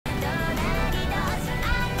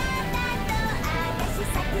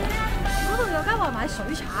買水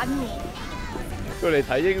產喎。佢嚟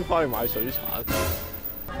睇櫻花要買水產。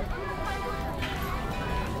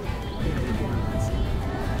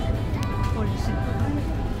我哋先。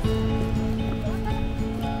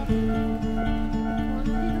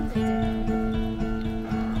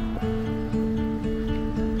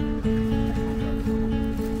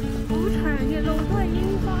好長嘅路都係櫻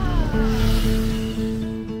花啊！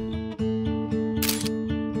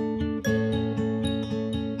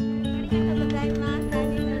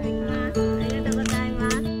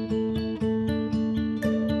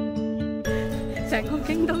 成個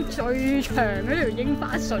京都最長嗰條櫻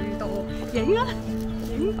花隧道，影啊，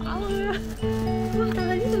影飽佢啊！哇！但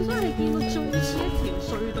係呢度真係見過最似一條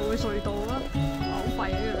隧道嘅隧道啊，好廢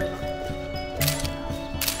啊呢度！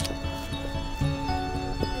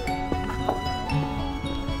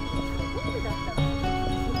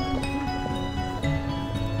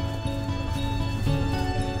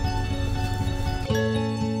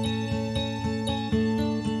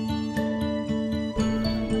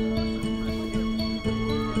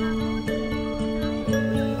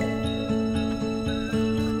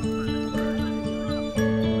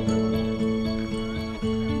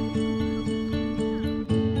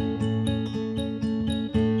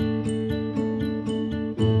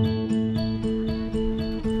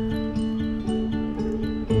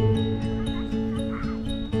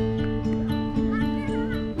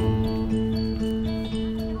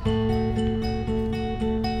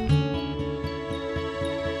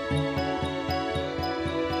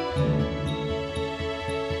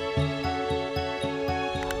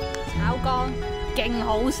炒乾，勁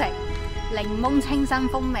好食，檸檬清新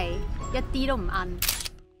風味，一啲都唔奀。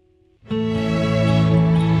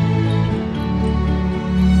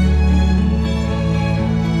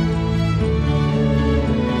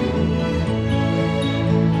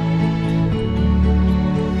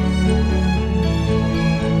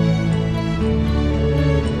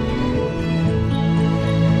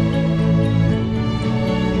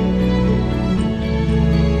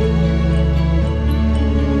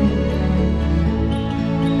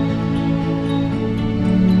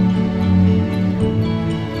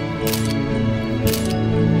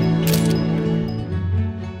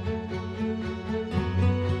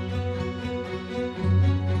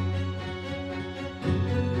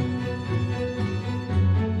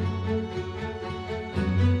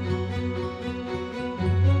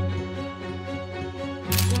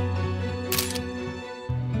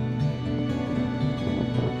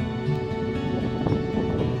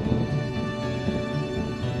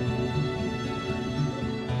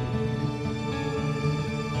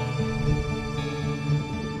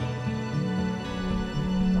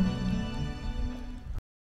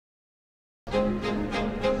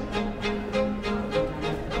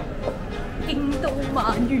京都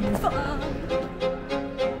鰻魚飯。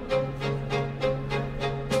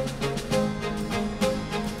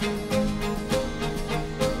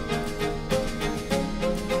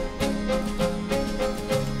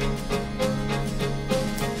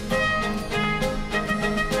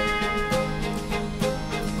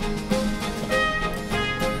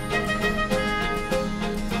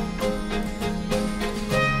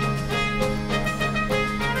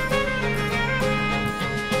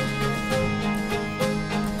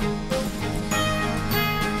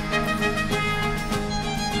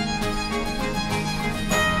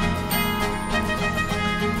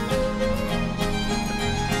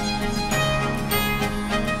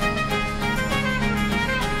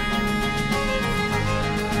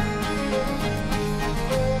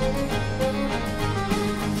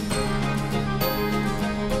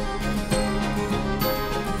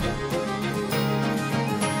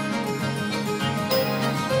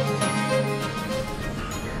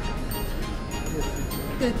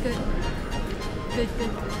Good, good. Good,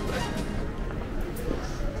 good.